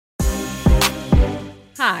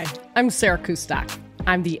Hi, I'm Sarah Kustak.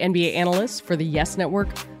 I'm the NBA analyst for the Yes Network,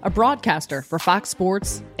 a broadcaster for Fox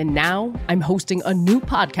Sports, and now I'm hosting a new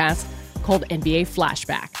podcast called NBA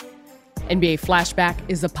Flashback. NBA Flashback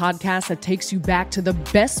is a podcast that takes you back to the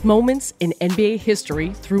best moments in NBA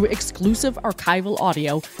history through exclusive archival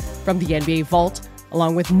audio from the NBA Vault,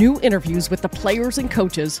 along with new interviews with the players and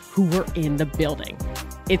coaches who were in the building.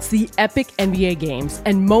 It's the epic NBA games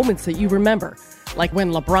and moments that you remember, like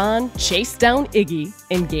when LeBron chased down Iggy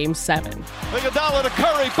in Game 7. Iguodala to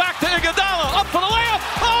Curry, back to Iguodala, up for the layup.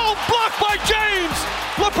 Oh, blocked by James.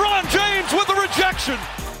 LeBron James with the rejection.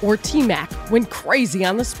 Or T-Mac went crazy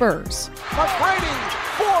on the Spurs. McGrady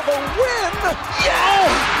for the win. Yeah!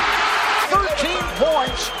 13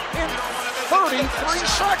 points in 33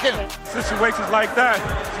 seconds. Situations like that,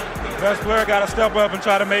 best player got to step up and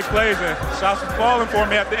try to make plays, and shots was falling for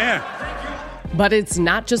me at the end. But it's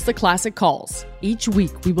not just the classic calls. Each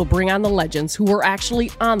week, we will bring on the legends who were actually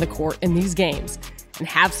on the court in these games and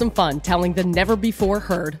have some fun telling the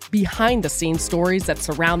never-before-heard, behind-the-scenes stories that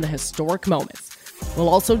surround the historic moments. We'll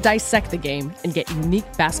also dissect the game and get unique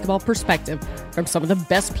basketball perspective from some of the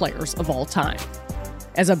best players of all time.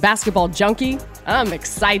 As a basketball junkie, I'm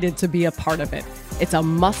excited to be a part of it. It's a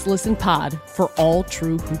must-listen pod for all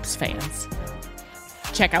true Hoops fans.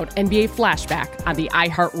 Check out NBA Flashback on the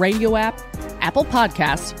iHeartRadio app, Apple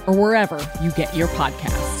Podcasts, or wherever you get your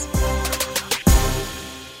podcasts.